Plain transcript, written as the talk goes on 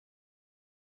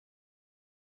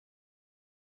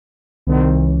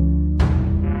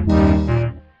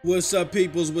What's up,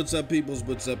 peoples? What's up, peoples?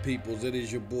 What's up, peoples? It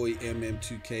is your boy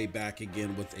MM2K back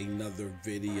again with another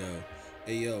video.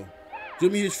 Hey, yo, do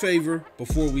me a huge favor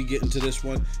before we get into this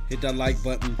one. Hit that like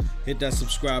button, hit that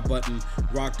subscribe button,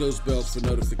 rock those bells for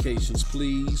notifications,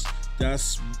 please.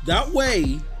 That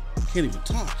way, can't even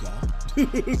talk, y'all.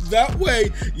 That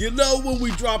way, you know when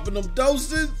we dropping them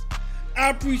doses. I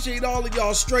appreciate all of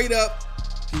y'all straight up,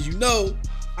 because you know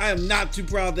I am not too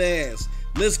proud to ask.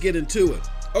 Let's get into it.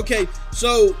 Okay,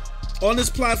 so on this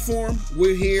platform,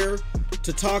 we're here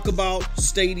to talk about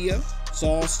Stadia. It's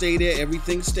all Stadia,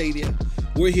 everything Stadia.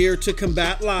 We're here to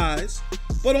combat lies.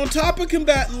 But on top of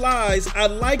combating lies, I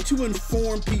like to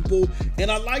inform people and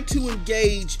I like to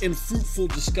engage in fruitful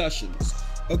discussions.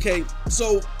 Okay,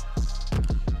 so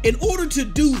in order to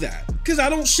do that, because I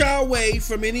don't shy away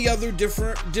from any other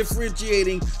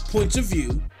differentiating points of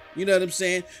view. You know what I'm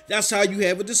saying? That's how you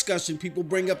have a discussion. People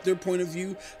bring up their point of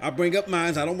view. I bring up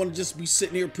mine. I don't want to just be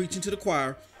sitting here preaching to the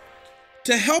choir.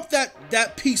 To help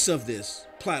that piece of this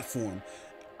platform,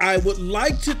 I would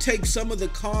like to take some of the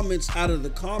comments out of the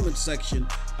comment section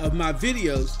of my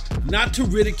videos, not to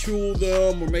ridicule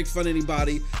them or make fun of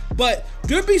anybody, but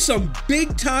there'll be some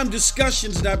big time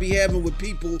discussions that I be having with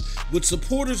people, with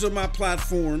supporters of my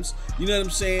platforms, you know what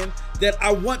I'm saying, that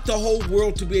I want the whole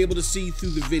world to be able to see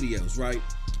through the videos, right?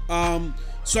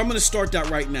 So I'm going to start that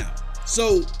right now.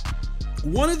 So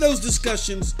one of those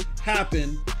discussions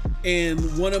happened in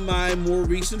one of my more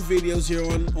recent videos here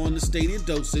on the Stadia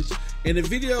Dosage, and the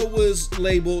video was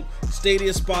labeled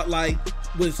Stadia Spotlight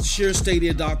with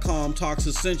ShareStadia.com talks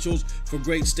essentials for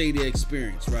great Stadia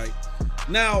experience, right?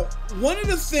 Now, one of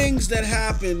the things that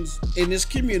happens in this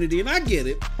community, and I get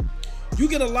it, you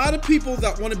get a lot of people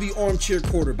that want to be armchair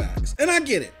quarterbacks, and I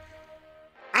get it.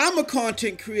 I'm a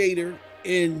content creator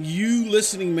and you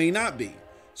listening may not be.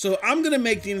 So I'm going to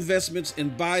make the investments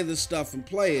and buy the stuff and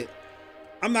play it.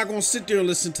 I'm not going to sit there and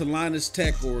listen to Linus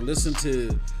Tech or listen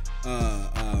to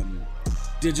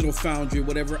Digital Foundry or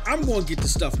whatever. I'm going to get the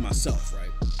stuff myself,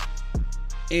 right?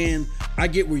 And I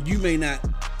get where you may not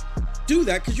do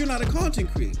that because you're not a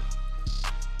content creator.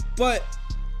 But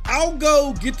I'll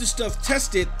go get the stuff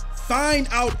tested, find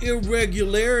out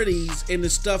irregularities in the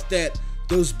stuff that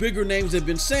those bigger names have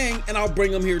been saying, and I'll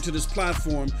bring them here to this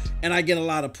platform, and I get a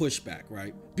lot of pushback,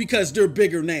 right? Because they're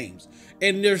bigger names,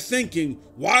 and they're thinking,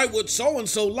 why would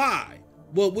so-and-so lie?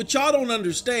 Well, what y'all don't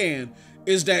understand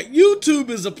is that YouTube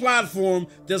is a platform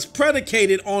that's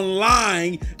predicated on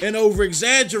lying and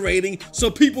over-exaggerating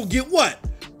so people get what?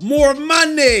 More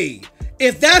money.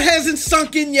 If that hasn't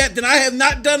sunk in yet, then I have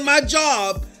not done my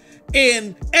job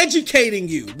in educating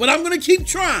you, but I'm gonna keep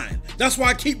trying. That's why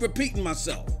I keep repeating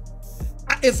myself.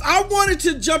 If I wanted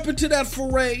to jump into that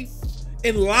foray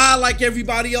and lie like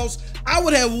everybody else, I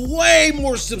would have way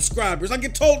more subscribers. I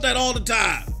get told that all the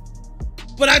time.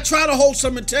 But I try to hold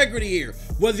some integrity here,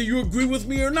 whether you agree with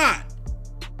me or not.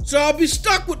 So I'll be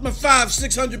stuck with my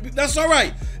 500-600 people. That's all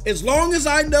right. As long as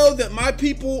I know that my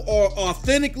people are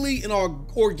authentically and are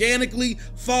organically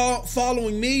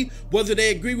following me, whether they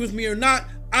agree with me or not,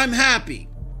 I'm happy.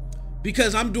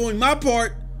 Because I'm doing my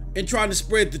part in trying to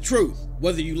spread the truth,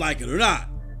 whether you like it or not.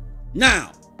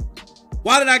 Now,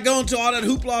 why did I go into all that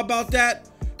hoopla about that?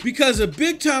 Because a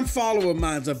big time follower of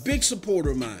mine, a big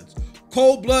supporter of mine,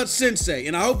 Cold Blood Sensei,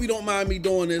 and I hope you don't mind me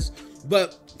doing this,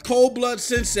 but Cold Blood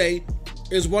Sensei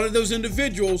is one of those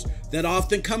individuals that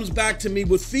often comes back to me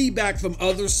with feedback from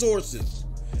other sources.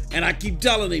 And I keep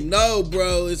telling him, no,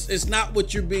 bro, it's not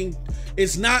what you're being,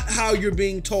 it's not how you're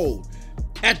being told.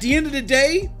 At the end of the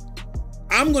day,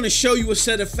 I'm going to show you a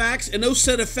set of facts, and those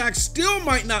set of facts still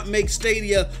might not make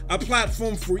Stadia a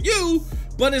platform for you,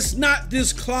 but it's not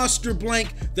this cluster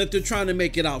blank that they're trying to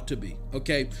make it out to be,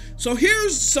 okay? So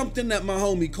here's something that my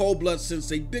homie Cold Blood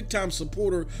Sensei, big time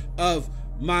supporter of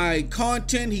my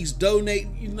content, he's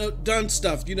donated, you know, done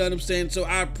stuff, you know what I'm saying? So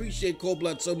I appreciate Cold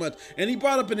Blood so much, and he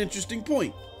brought up an interesting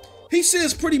point. He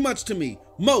says pretty much to me,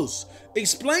 Most,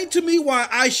 explain to me why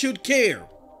I should care.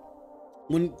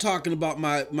 When talking about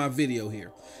my video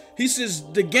here, he says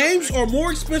the games are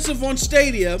more expensive on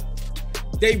Stadia,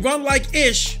 they run like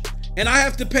ish, and I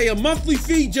have to pay a monthly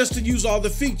fee just to use all the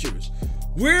features.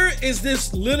 Where is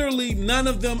this literally none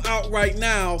of them out right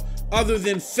now other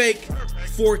than fake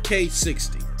 4K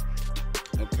 60?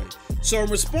 Okay, so in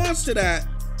response to that,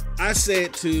 I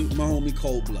said to my homie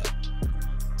Cold Blood,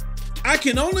 I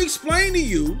can only explain to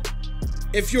you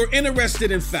if you're interested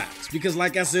in facts, because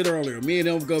like I said earlier, me and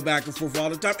him go back and forth all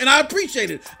the time, and I appreciate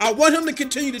it. I want him to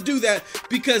continue to do that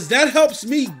because that helps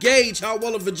me gauge how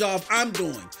well of a job I'm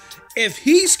doing. If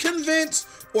he's convinced,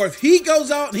 or if he goes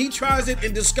out and he tries it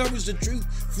and discovers the truth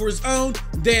for his own,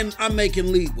 then I'm making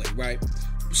leeway, right?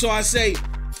 So I say,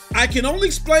 I can only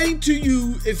explain to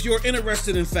you if you're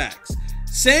interested in facts.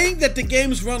 Saying that the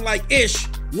games run like ish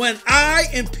when I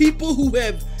and people who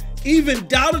have even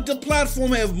doubted the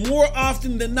platform have more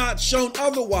often than not shown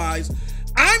otherwise,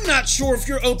 I'm not sure if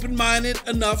you're open-minded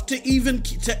enough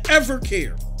to ever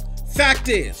care. Fact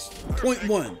is, point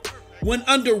one, when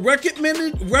under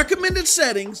recommended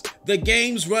settings, the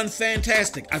games run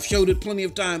fantastic. I've showed it plenty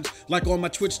of times, like on my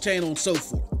Twitch channel and so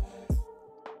forth.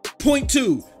 Point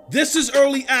two, this is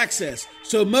early access,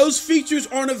 so most features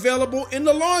aren't available in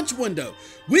the launch window.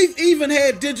 We've even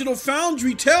had Digital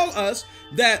Foundry tell us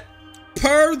that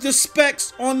per the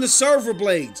specs on the server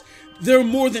blades, they're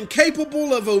more than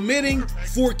capable of omitting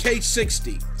 4K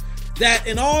 60. That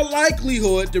in all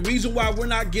likelihood, the reason why we're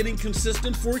not getting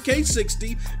consistent 4K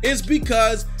 60 is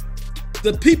because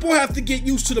the people have to get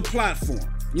used to the platform.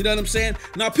 You know what I'm saying?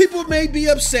 Now, people may be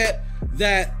upset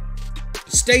that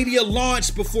Stadia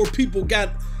launched before people got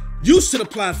used to the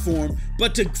platform,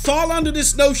 but to fall under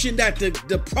this notion that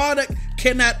the product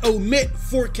cannot omit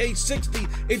 4K 60,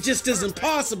 it just isn't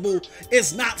possible.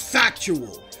 It's not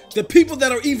factual. The people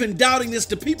that are even doubting this,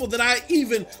 the people that I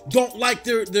even don't like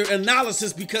their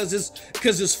analysis because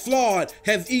it's flawed,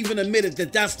 have even admitted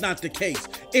that that's not the case.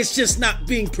 It's just not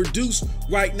being produced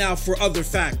right now for other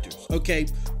factors, okay?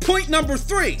 Point number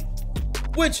three,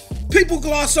 which people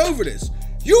gloss over this.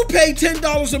 You pay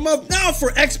 $10 a month now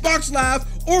for Xbox Live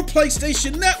or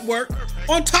PlayStation Network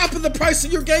on top of the price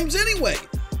of your games anyway.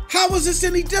 How is this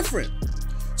any different?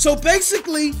 So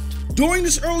basically, during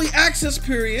this early access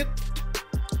period,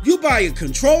 you buy a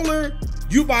controller,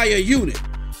 you buy a unit.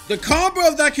 The combo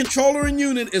of that controller and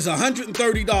unit is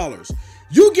 $130.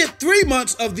 You get 3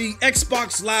 months of the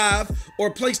Xbox Live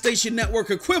or PlayStation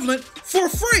Network equivalent for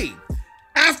free.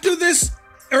 After this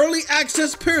early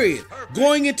access period,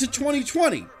 going into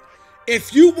 2020,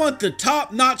 if you want the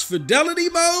top-notch fidelity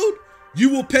mode, you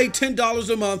will pay $10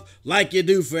 a month like you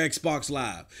do for Xbox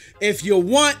Live. If you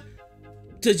want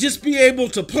to just be able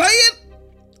to play it,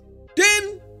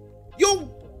 then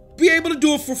you'll be able to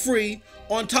do it for free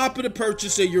on top of the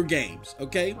purchase of your games,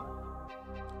 okay?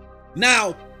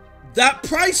 Now, that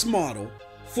price model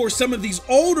for some of these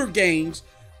older games,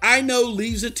 I know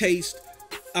leaves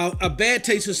a bad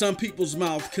taste in some people's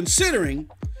mouth, considering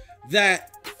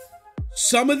that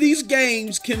some of these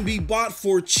games can be bought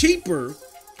for cheaper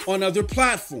on other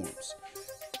platforms.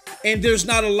 And there's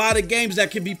not a lot of games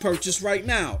that can be purchased right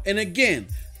now. And again,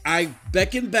 I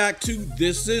beckon back to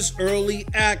this is early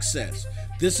access.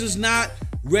 This is not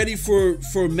ready for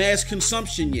mass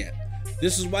consumption yet.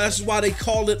 This is why they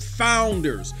call it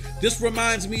Founders. This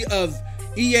reminds me of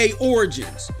EA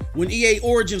Origins, when EA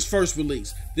Origins first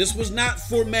released. This was not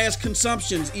for mass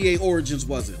consumptions, EA Origins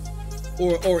wasn't.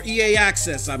 Or EA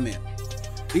Access, I meant.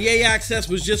 EA Access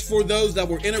was just for those that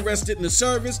were interested in the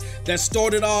service that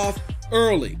started off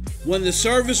early. When the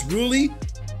service really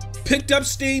picked up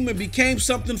steam and became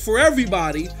something for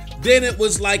everybody, then it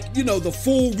was like, you know, the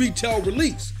full retail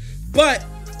release. But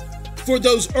for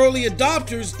those early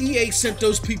adopters, EA sent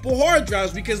those people hard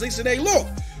drives because they said, hey, look,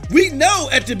 we know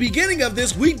at the beginning of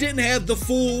this, we didn't have the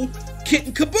full kit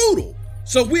and caboodle.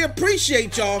 So we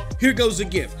appreciate y'all. Here goes a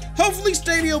gift. Hopefully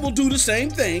Stadia will do the same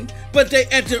thing, but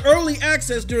at the early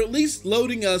access, they're at least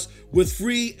loading us with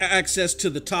free access to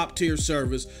the top tier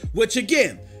service, which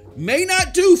again, may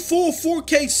not do full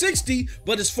 4K 60,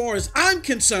 but as far as I'm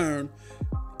concerned,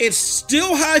 it's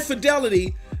still high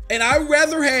fidelity, and I'd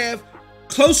rather have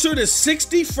closer to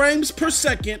 60 frames per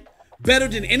second, better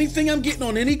than anything I'm getting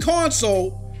on any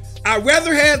console. I'd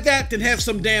rather have that than have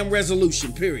some damn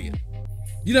resolution, period.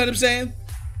 You know what I'm saying?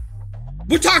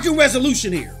 We're talking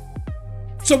resolution here.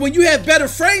 So when you have better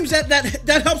frames,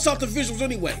 that helps out the visuals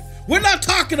anyway. We're not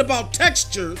talking about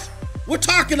textures. We're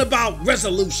talking about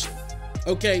resolution.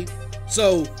 Okay?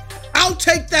 So I'll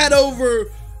take that over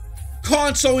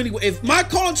console anyway. If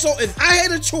I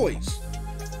had a choice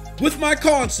with my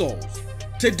consoles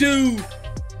to do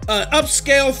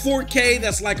upscale 4K,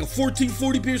 that's like a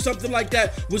 1440p or something like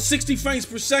that, with 60 frames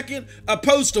per second,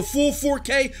 opposed to full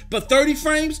 4K but 30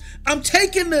 frames, I'm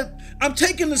taking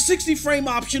the 60 frame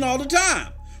option all the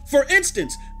time. For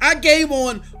instance, I game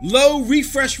on low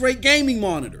refresh rate gaming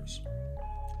monitors.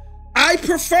 I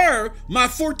prefer my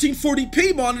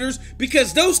 1440p monitors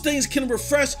because those things can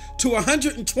refresh to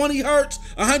 120 hertz,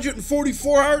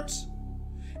 144 hertz,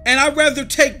 and I'd rather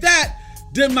take that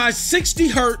than my 60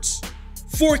 hertz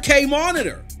 4K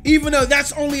monitor, even though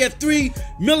that's only at 3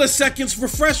 milliseconds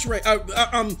refresh rate,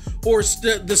 or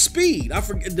the speed. I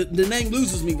forget, the name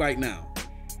loses me right now.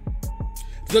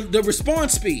 The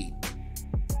response speed.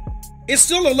 It's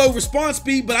still a low response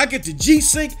speed, but I get to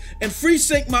G-Sync and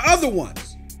FreeSync my other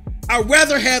ones. I'd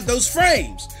rather have those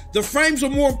frames. The frames are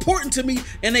more important to me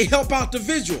and they help out the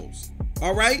visuals.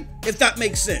 All right? If that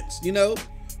makes sense, you know?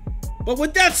 But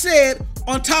with that said,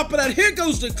 on top of that, here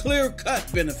goes the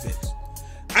clear-cut benefits.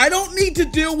 I don't need to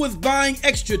deal with buying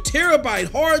extra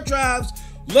terabyte hard drives,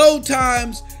 load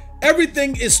times.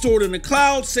 Everything is stored in the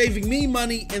cloud, saving me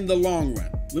money in the long run.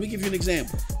 Let me give you an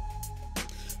example.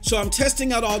 So I'm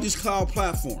testing out all these cloud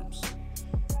platforms.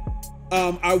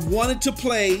 I wanted to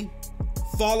play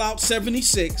Fallout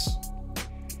 76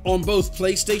 on both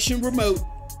PlayStation Remote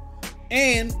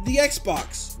and the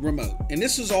Xbox Remote. And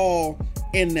this is all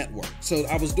in network. So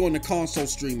I was doing the console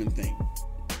streaming thing.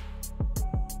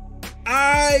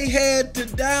 I had to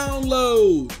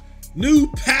download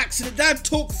new packs and that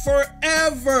took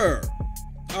forever.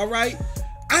 All right.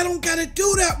 I don't got to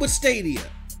do that with Stadia.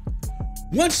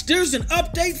 Once there's an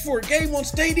update for a game on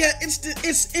Stadia,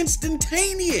 it's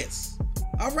instantaneous.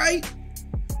 All right.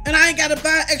 And I ain't got to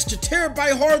buy extra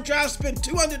terabyte hard drive, spend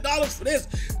 $200 for this,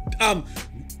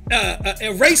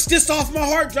 erase this off my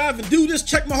hard drive and do this,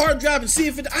 check my hard drive and see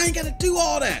if I ain't got to do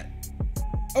all that.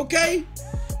 Okay?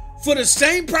 For the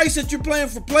same price that you're paying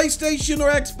for PlayStation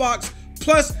or Xbox,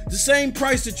 plus the same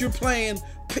price that you're paying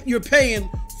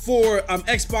for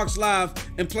Xbox Live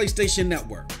and PlayStation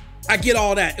Network. I get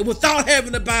all that, and without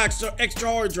having to buy extra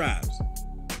hard drives.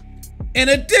 In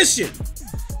addition,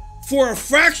 for a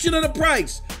fraction of the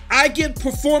price, I get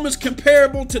performance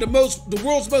comparable to the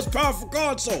world's most powerful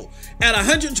console at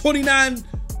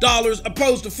 $129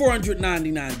 opposed to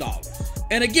 $499.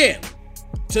 And again,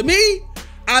 to me,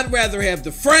 I'd rather have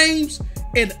the frames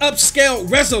and upscale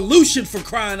resolution, for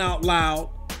crying out loud,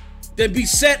 than be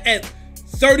set at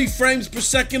 30 frames per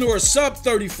second or a sub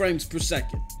 30 frames per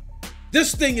second.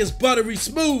 This thing is buttery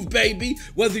smooth, baby,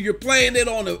 whether you're playing it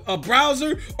on a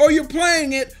browser or you're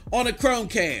playing it on a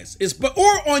Chromecast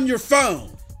or on your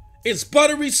phone. It's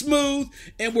buttery smooth,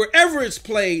 and wherever it's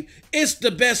played, it's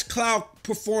the best cloud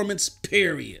performance,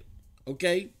 period.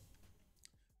 Okay?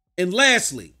 And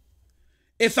lastly,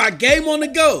 if I game on the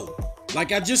go,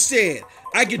 like I just said,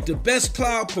 I get the best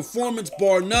cloud performance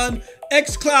bar none.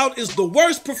 Xcloud is the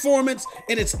worst performance,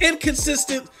 and it's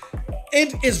inconsistent.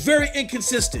 It's very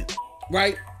inconsistent,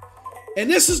 right? And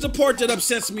this is the part that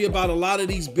upsets me about a lot of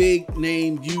these big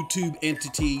name YouTube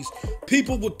entities,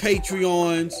 people with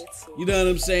Patreons, you know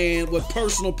what I'm saying, with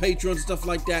personal Patreons and stuff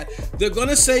like that. They're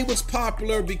gonna say what's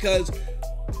popular because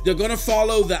they're gonna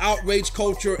follow the outrage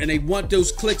culture and they want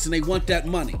those clicks and they want that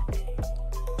money.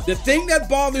 The thing that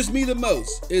bothers me the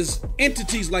most is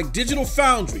entities like Digital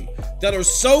Foundry that are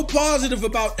so positive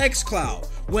about Xcloud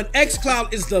when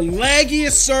Xcloud is the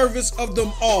laggiest service of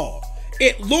them all.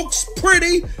 It looks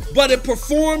pretty, but it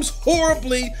performs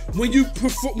horribly when you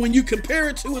compare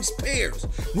it to its peers.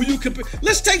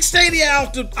 Let's take Stadia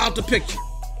out the picture.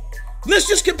 Let's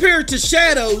just compare it to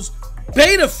Shadow's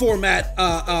beta format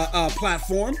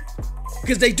platform,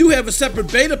 because they do have a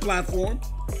separate beta platform,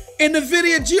 and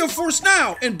Nividia Geforce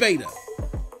now in beta.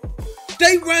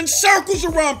 They run circles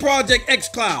around Project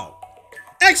Xcloud.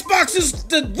 Xbox is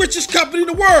the richest company in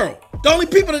the world. The only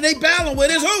people that they battling with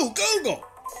is who? Google.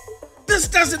 This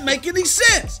doesn't make any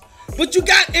sense. But you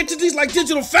got entities like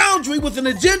Digital Foundry with an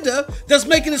agenda that's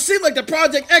making it seem like the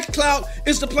Project Xcloud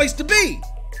is the place to be.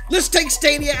 Let's take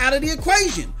Stadia out of the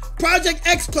equation. Project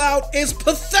Xcloud is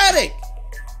pathetic.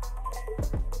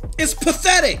 It's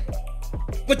pathetic.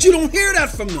 But you don't hear that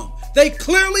from them. They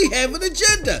clearly have an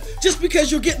agenda just because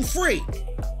you're getting free.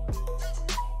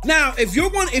 Now, if you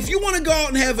want to go out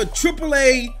and have a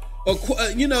AAA or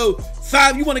you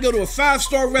want to go to a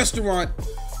 5-star restaurant,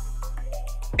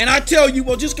 and I tell you,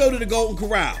 well, just go to the Golden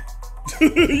Corral.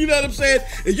 You know what I'm saying?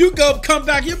 And you come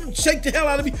back, you shake the hell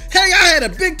out of me. Hey, I had a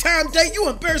big time date. You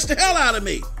embarrassed the hell out of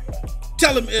me.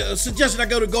 Tell them, suggested I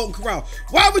go to Golden Corral.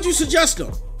 Why would you suggest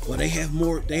them? Well, they have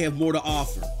more to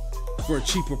offer for a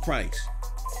cheaper price.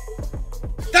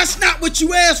 That's not what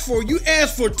you asked for. You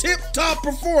asked for tip-top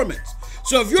performance.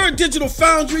 So if you're a Digital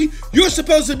Foundry, you're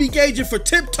supposed to be gauging for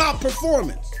tip-top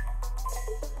performance.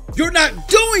 You're not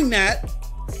doing that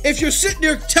if you're sitting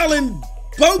there telling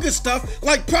bogus stuff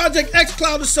like Project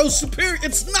Xcloud is so superior.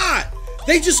 It's not.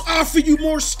 They just offer you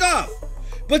more stuff.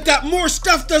 But that more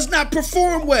stuff does not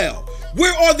perform well.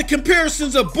 Where are the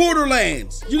comparisons of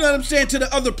Borderlands? You know what I'm saying? To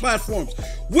the other platforms.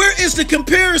 Where is the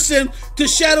comparison to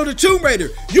Shadow the Tomb Raider?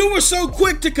 You were so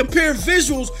quick to compare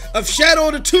visuals of Shadow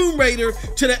the Tomb Raider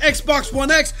to the Xbox One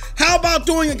X. How about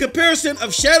doing a comparison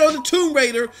of Shadow the Tomb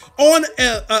Raider on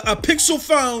a Pixel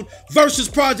phone versus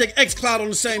Project Xcloud on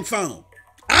the same phone?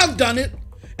 I've done it,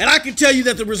 and I can tell you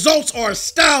that the results are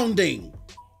astounding.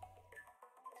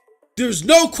 There's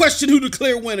no question who the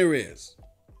clear winner is.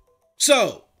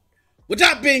 So, with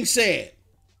that being said,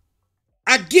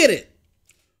 I get it.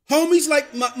 Homies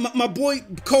like my boy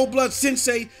Cold Blood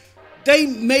Sensei, they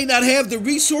may not have the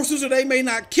resources or they may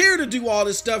not care to do all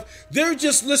this stuff. They're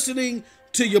just listening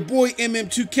to your boy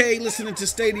MM2K, listening to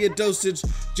Stadia Dosage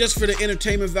just for the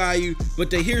entertainment value, but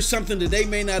they hear something that they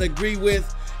may not agree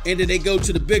with, and then they go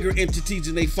to the bigger entities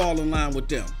and they fall in line with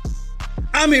them.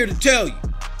 I'm here to tell you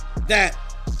that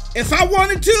if I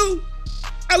wanted to,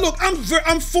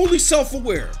 I'm fully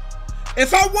self-aware.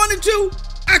 If I wanted to,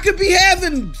 I could be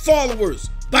having followers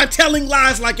by telling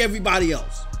lies like everybody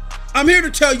else. I'm here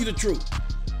to tell you the truth.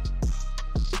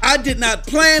 I did not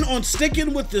plan on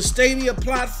sticking with the Stadia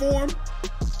platform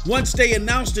once they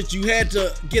announced that you had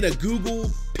to get a Google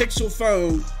Pixel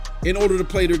phone in order to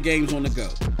play their games on the go.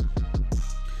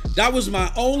 That was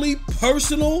my only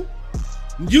personal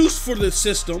use for the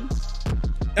system.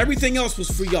 Everything else was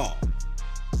for y'all.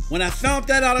 When I found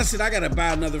that out, I said, I gotta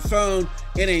buy another phone.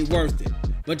 It ain't worth it.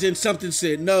 But then something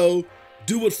said, no,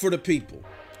 do it for the people.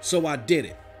 So I did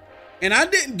it. And I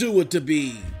didn't do it to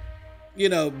be,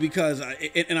 because,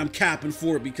 and I'm capping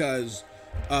for it because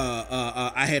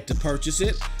I had to purchase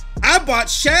it. I bought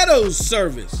Shadow's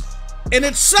service, and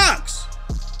it sucks.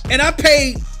 And I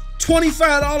paid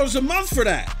 $25 a month for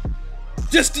that,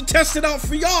 just to test it out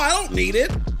for y'all. I don't need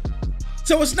it.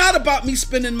 So it's not about me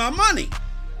spending my money.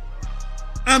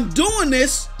 I'm doing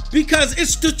this because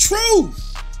it's the truth.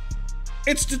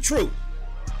 It's the truth.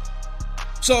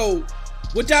 So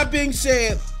with that being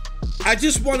said, I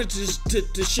just wanted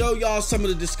to show y'all some of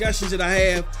the discussions that I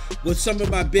have with some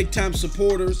of my big time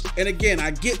supporters. And again,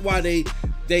 I get why they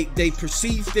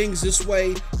perceive things this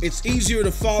way. It's easier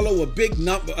to follow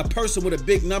a person with a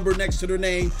big number next to their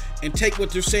name and take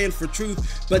what they're saying for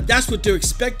truth. But that's what they're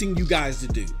expecting you guys to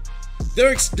do.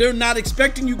 They're not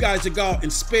expecting you guys to go out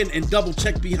and spin and double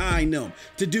check behind them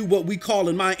to do what we call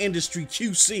in my industry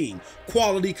QCing,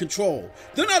 quality control.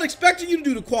 They're not expecting you to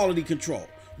do the quality control.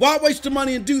 Why waste the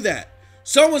money and do that?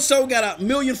 So-and-so got 1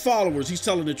 million followers. He's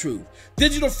telling the truth.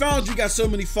 Digital Foundry got so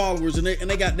many followers and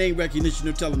they got name recognition.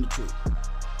 They're telling the truth.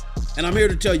 And I'm here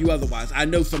to tell you otherwise. I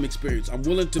know from experience. I'm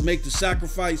willing to make the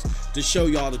sacrifice to show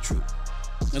y'all the truth.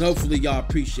 And hopefully y'all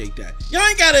appreciate that. Y'all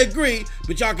ain't gotta agree,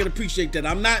 but y'all can appreciate that.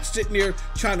 I'm not sitting there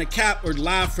trying to cap or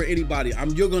lie for anybody.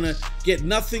 You're gonna get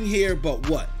nothing here but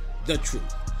what? The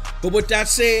truth. But with that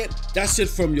said, that's it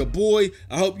from your boy.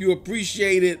 I hope you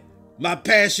appreciate it. My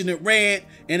passionate rant.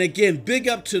 And again, big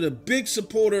up to the big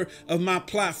supporter of my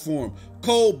platform,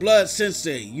 Cold Blood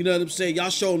Sensei. You know what I'm saying? Y'all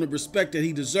show him the respect that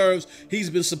he deserves. He's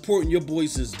been supporting your boy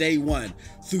since day one.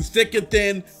 Through thick and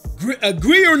thin,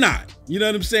 agree or not. You know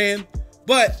what I'm saying?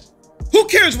 But who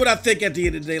cares what I think at the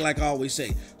end of the day, like I always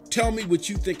say. Tell me what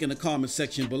you think in the comment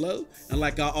section below. And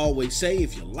like I always say,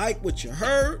 if you like what you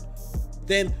heard,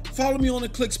 then follow me on the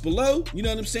clicks below. You know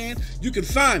what I'm saying? You can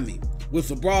find me with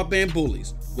the Broadband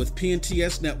Bullies, with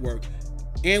PNTS Network,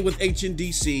 and with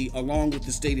HNDC, along with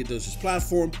the Stadia Dosage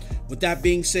platform. With that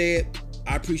being said,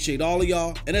 I appreciate all of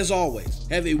y'all. And as always,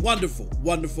 have a wonderful,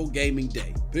 wonderful gaming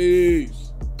day. Peace.